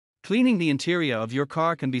Cleaning the interior of your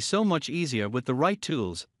car can be so much easier with the right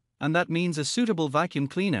tools, and that means a suitable vacuum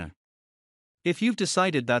cleaner. If you've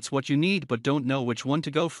decided that's what you need but don't know which one to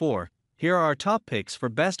go for, here are our top picks for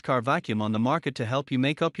best car vacuum on the market to help you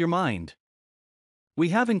make up your mind. We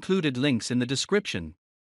have included links in the description,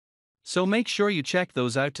 so make sure you check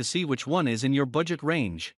those out to see which one is in your budget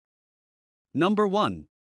range. Number 1.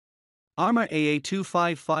 Armor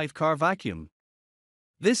AA255 Car Vacuum.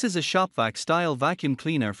 This is a shop vac style vacuum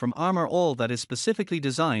cleaner from Armor All that is specifically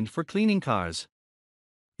designed for cleaning cars.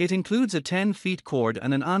 It includes a 10-feet cord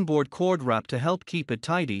and an onboard cord wrap to help keep it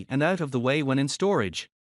tidy and out of the way when in storage.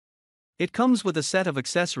 It comes with a set of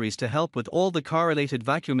accessories to help with all the car-related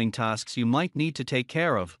vacuuming tasks you might need to take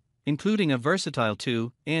care of, including a versatile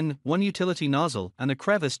 2-in-1 utility nozzle and a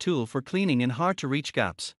crevice tool for cleaning in hard-to-reach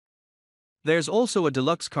gaps. There's also a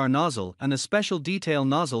deluxe car nozzle and a special detail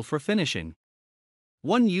nozzle for finishing.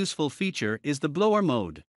 One useful feature is the blower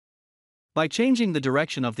mode. By changing the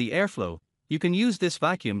direction of the airflow, you can use this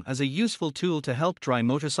vacuum as a useful tool to help dry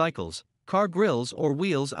motorcycles, car grills or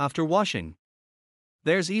wheels after washing.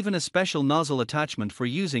 There's even a special nozzle attachment for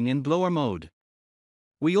using in blower mode.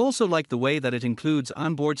 We also like the way that it includes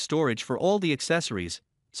onboard storage for all the accessories,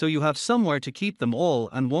 so you have somewhere to keep them all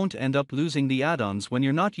and won't end up losing the add-ons when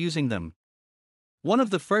you're not using them. One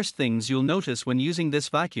of the first things you'll notice when using this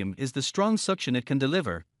vacuum is the strong suction it can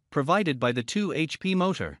deliver, provided by the 2 HP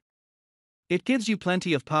motor. It gives you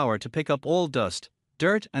plenty of power to pick up all dust,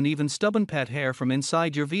 dirt and even stubborn pet hair from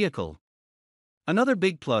inside your vehicle. Another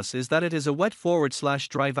big plus is that it is a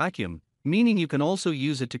wet/dry vacuum, meaning you can also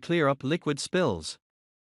use it to clear up liquid spills.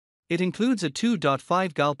 It includes a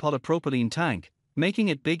 2.5 gal polypropylene tank, making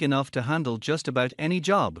it big enough to handle just about any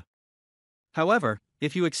job. However,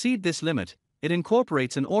 if you exceed this limit, it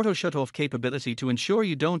incorporates an auto shut-off capability to ensure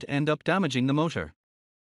you don't end up damaging the motor.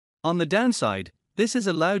 On the downside, this is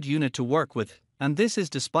a loud unit to work with, and this is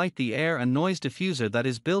despite the air and noise diffuser that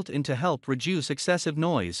is built in to help reduce excessive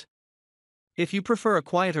noise. If you prefer a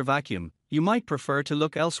quieter vacuum, you might prefer to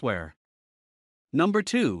look elsewhere. Number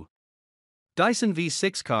 2. Dyson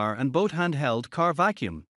V6 Car and Boat Handheld Car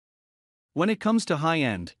Vacuum. When it comes to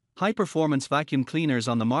high-end, high-performance vacuum cleaners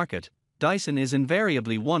on the market, Dyson is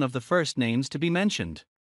invariably one of the first names to be mentioned.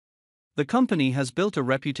 The company has built a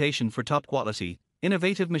reputation for top-quality,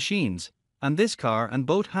 innovative machines, and this car and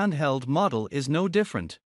boat handheld model is no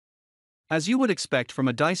different. As you would expect from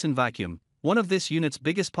a Dyson vacuum, one of this unit's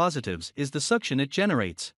biggest positives is the suction it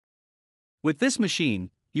generates. With this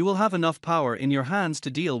machine, you will have enough power in your hands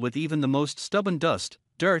to deal with even the most stubborn dust,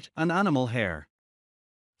 dirt, and animal hair.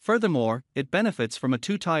 Furthermore, it benefits from a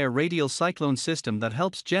 2-tire radial cyclone system that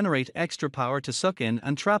helps generate extra power to suck in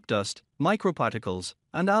and trap dust, microparticles,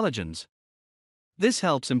 and allergens. This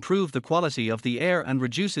helps improve the quality of the air and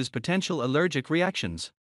reduces potential allergic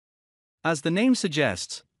reactions. As the name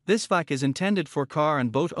suggests, this vac is intended for car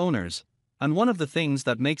and boat owners, and one of the things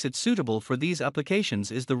that makes it suitable for these applications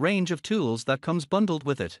is the range of tools that comes bundled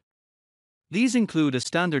with it. These include a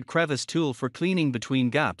standard crevice tool for cleaning between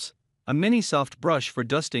gaps, a mini soft brush for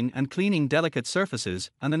dusting and cleaning delicate surfaces,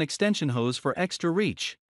 and an extension hose for extra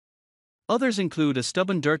reach. Others include a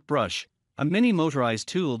stubborn dirt brush, a mini motorized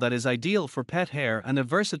tool that is ideal for pet hair, and a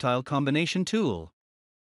versatile combination tool.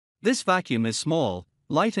 This vacuum is small,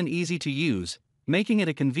 light and easy to use, making it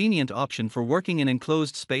a convenient option for working in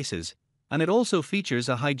enclosed spaces, and it also features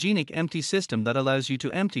a hygienic empty system that allows you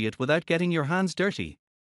to empty it without getting your hands dirty.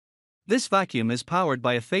 This vacuum is powered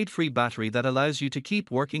by a fade-free battery that allows you to keep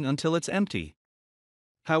working until it's empty.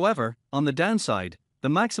 However, on the downside, the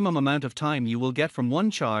maximum amount of time you will get from one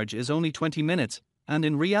charge is only 20 minutes, and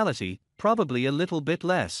in reality, probably a little bit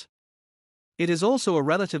less. It is also a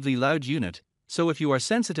relatively loud unit, so if you are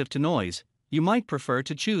sensitive to noise, you might prefer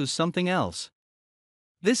to choose something else.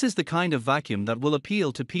 This is the kind of vacuum that will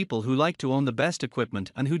appeal to people who like to own the best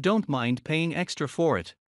equipment and who don't mind paying extra for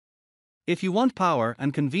it. If you want power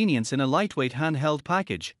and convenience in a lightweight handheld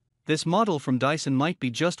package, this model from Dyson might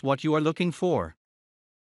be just what you are looking for.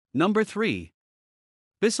 Number 3.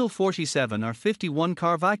 Bissell 47R51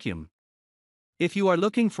 Car Vacuum. If you are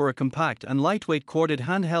looking for a compact and lightweight corded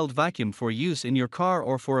handheld vacuum for use in your car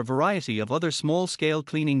or for a variety of other small-scale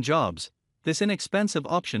cleaning jobs, this inexpensive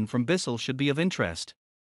option from Bissell should be of interest.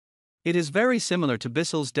 It is very similar to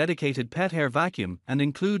Bissell's dedicated pet hair vacuum and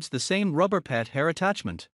includes the same rubber pet hair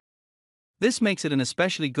attachment. This makes it an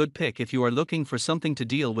especially good pick if you are looking for something to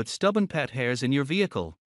deal with stubborn pet hairs in your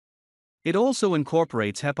vehicle. It also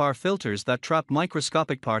incorporates HEPA filters that trap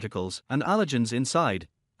microscopic particles and allergens inside,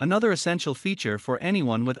 another essential feature for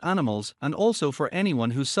anyone with animals and also for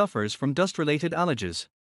anyone who suffers from dust-related allergies.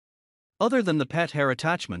 Other than the pet hair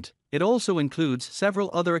attachment, it also includes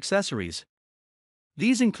several other accessories.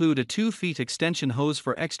 These include a 2-foot extension hose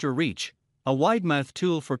for extra reach, a wide-mouth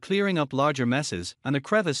tool for clearing up larger messes, and a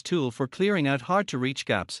crevice tool for clearing out hard-to-reach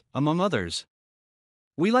gaps, among others.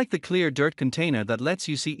 We like the clear dirt container that lets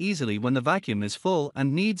you see easily when the vacuum is full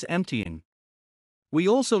and needs emptying. We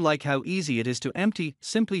also like how easy it is to empty.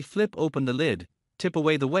 Simply flip open the lid, tip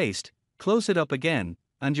away the waste, close it up again,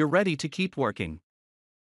 and you're ready to keep working.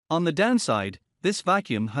 On the downside, this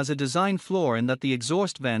vacuum has a design flaw in that the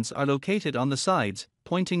exhaust vents are located on the sides,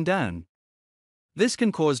 pointing down. This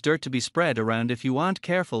can cause dirt to be spread around if you aren't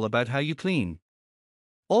careful about how you clean.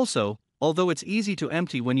 Also, although it's easy to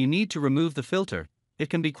empty when you need to remove the filter, it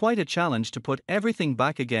can be quite a challenge to put everything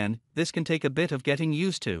back again. This can take a bit of getting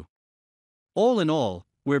used to. All in all,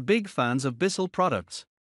 we're big fans of Bissell products.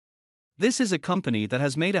 This is a company that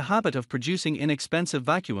has made a habit of producing inexpensive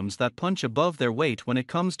vacuums that punch above their weight when it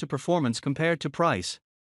comes to performance compared to price.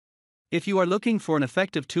 If you are looking for an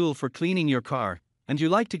effective tool for cleaning your car, and you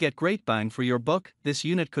like to get great bang for your buck, this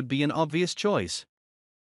unit could be an obvious choice.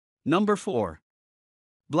 Number 4.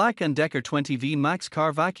 BLACK+DECKER 20V Max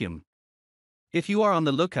Car Vacuum. If you are on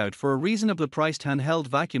the lookout for a reasonably priced handheld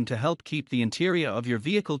vacuum to help keep the interior of your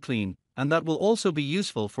vehicle clean, and that will also be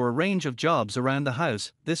useful for a range of jobs around the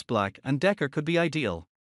house, this BLACK+DECKER could be ideal.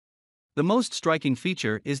 The most striking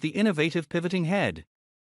feature is the innovative pivoting head.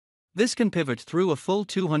 This can pivot through a full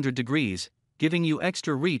 200 degrees, giving you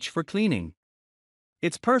extra reach for cleaning.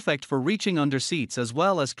 It's perfect for reaching under seats as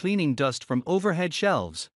well as cleaning dust from overhead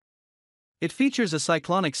shelves. It features a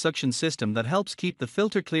cyclonic suction system that helps keep the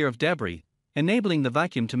filter clear of debris, enabling the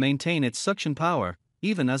vacuum to maintain its suction power,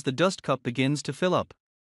 even as the dust cup begins to fill up.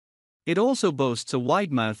 It also boasts a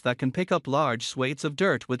wide mouth that can pick up large swathes of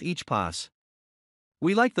dirt with each pass.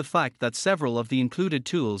 We like the fact that several of the included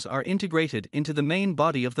tools are integrated into the main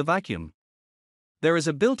body of the vacuum. There is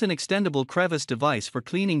a built-in extendable crevice device for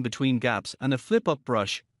cleaning between gaps and a flip-up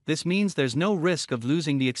brush. This means there's no risk of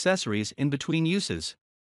losing the accessories in between uses.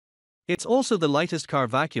 It's also the lightest car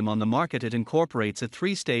vacuum on the market. It incorporates a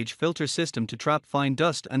 3-stage filter system to trap fine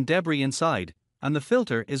dust and debris inside, and the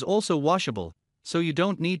filter is also washable, so you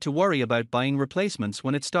don't need to worry about buying replacements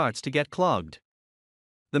when it starts to get clogged.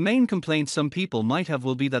 The main complaint some people might have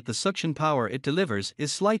will be that the suction power it delivers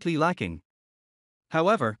is slightly lacking.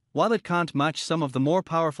 However, while it can't match some of the more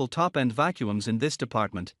powerful top-end vacuums in this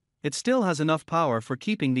department, it still has enough power for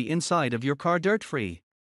keeping the inside of your car dirt-free.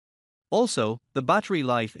 Also, the battery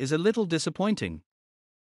life is a little disappointing.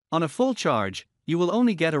 On a full charge, you will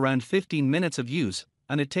only get around 15 minutes of use,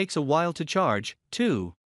 and it takes a while to charge,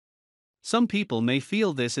 too. Some people may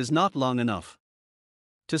feel this is not long enough.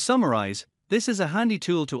 To summarize, this is a handy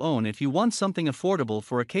tool to own if you want something affordable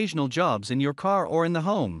for occasional jobs in your car or in the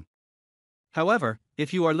home. However,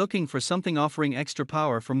 if you are looking for something offering extra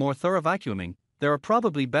power for more thorough vacuuming, there are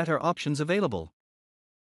probably better options available.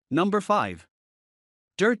 Number 5.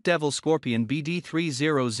 Dirt Devil Scorpion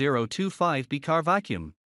BD30025B Car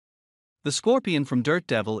Vacuum. The Scorpion from Dirt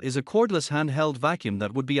Devil is a cordless handheld vacuum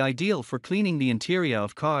that would be ideal for cleaning the interior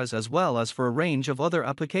of cars as well as for a range of other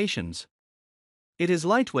applications. It is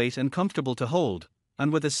lightweight and comfortable to hold,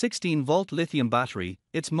 and with a 16-volt lithium battery,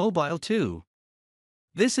 it's mobile too.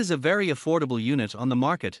 This is a very affordable unit on the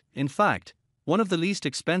market, in fact, one of the least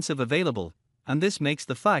expensive available, and this makes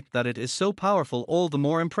the fact that it is so powerful all the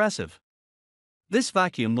more impressive. This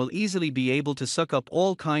vacuum will easily be able to suck up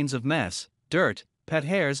all kinds of mess, dirt, pet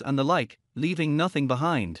hairs and the like, leaving nothing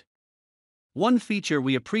behind. One feature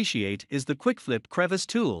we appreciate is the quick flip crevice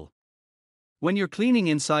tool. When you're cleaning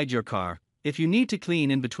inside your car, if you need to clean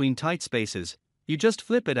in between tight spaces, you just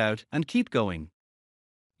flip it out and keep going.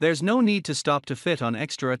 There's no need to stop to fit on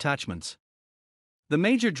extra attachments. The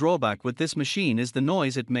major drawback with this machine is the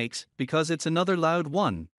noise it makes, because it's another loud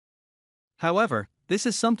one. However, this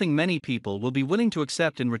is something many people will be willing to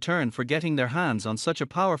accept in return for getting their hands on such a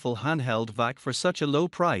powerful handheld vac for such a low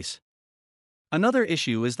price. Another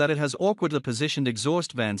issue is that it has awkwardly positioned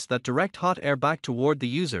exhaust vents that direct hot air back toward the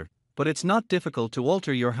user, but it's not difficult to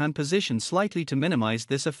alter your hand position slightly to minimize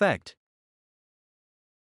this effect.